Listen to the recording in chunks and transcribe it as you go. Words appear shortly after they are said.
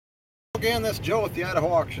Again, this is Joe with the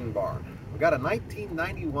Idaho Auction Barn. We got a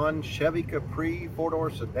 1991 Chevy Caprice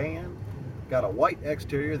four-door sedan. Got a white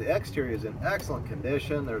exterior. The exterior is in excellent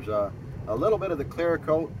condition. There's a little bit of the clear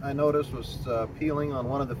coat I noticed was peeling on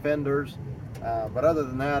one of the fenders, but other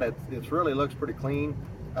than that, it really looks pretty clean.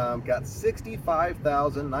 Got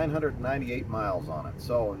 65,998 miles on it,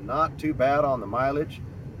 so not too bad on the mileage.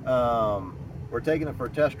 We're taking it for a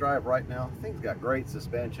test drive right now. Thing's got great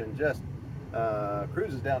suspension. Just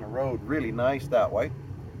cruises down the road really nice that way.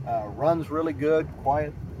 Runs really good,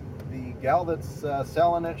 quiet. The gal that's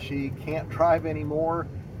selling it, she can't drive anymore,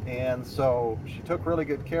 and so she took really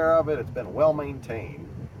good care of it. It's been well maintained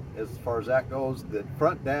as far as that goes. The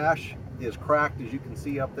front dash is cracked, as you can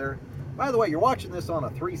see up there. By the way, you're watching this on a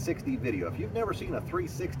 360 video. If you've never seen a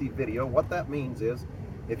 360 video, what that means is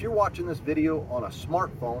if you're watching this video on a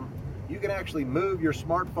smartphone, you can actually move your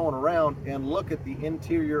smartphone around and look at the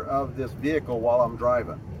interior of this vehicle while I'm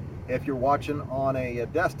driving. If you're watching on a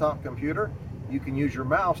desktop computer, you can use your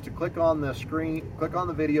mouse to click on the screen, click on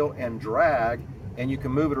the video and drag, and you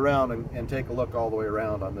can move it around and take a look all the way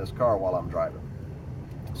around on this car while I'm driving.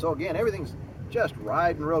 So again, everything's just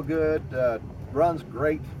riding real good, runs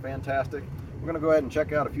great, fantastic. We're gonna go ahead and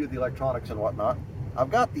check out a few of the electronics and whatnot.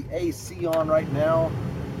 I've got the AC on right now,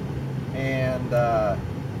 and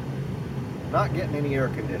not getting any air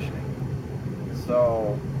conditioning,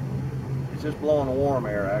 so it's just blowing warm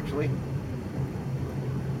air actually.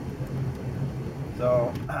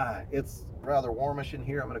 So it's rather warmish in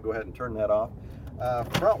here. I'm going to go ahead and turn that off.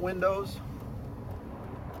 Front windows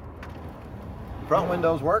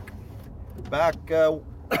work. Back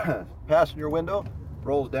passenger window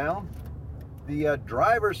rolls down. The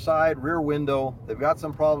driver's side rear window, they've got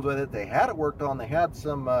some problems with it. They had it worked on. They had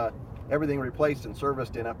some everything replaced and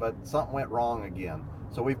serviced in it, but something went wrong again.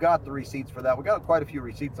 So we've got the receipts for that. We got quite a few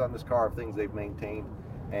receipts on this car of things they've maintained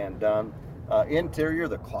and done. Interior,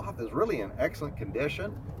 the cloth is really in excellent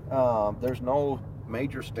condition. There's no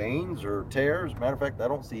major stains or tears. Matter of fact, I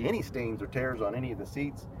don't see any stains or tears on any of the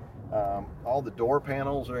seats. All the door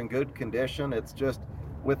panels are in good condition. It's just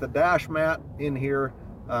with the dash mat in here,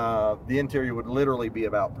 the interior would literally be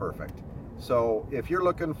about perfect. So if you're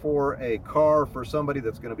looking for a car for somebody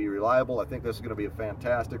that's going to be reliable, I think this is going to be a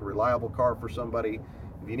fantastic, reliable car for somebody.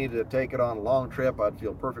 If you needed to take it on a long trip, I'd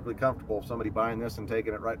feel perfectly comfortable if somebody buying this and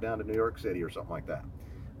taking it right down to New York City or something like that.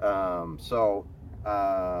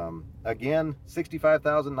 Again,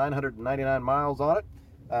 65,999 miles on it.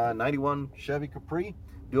 91 Chevy Capri.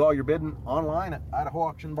 Do all your bidding online at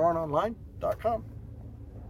IdahoAuctionBarnOnline.com.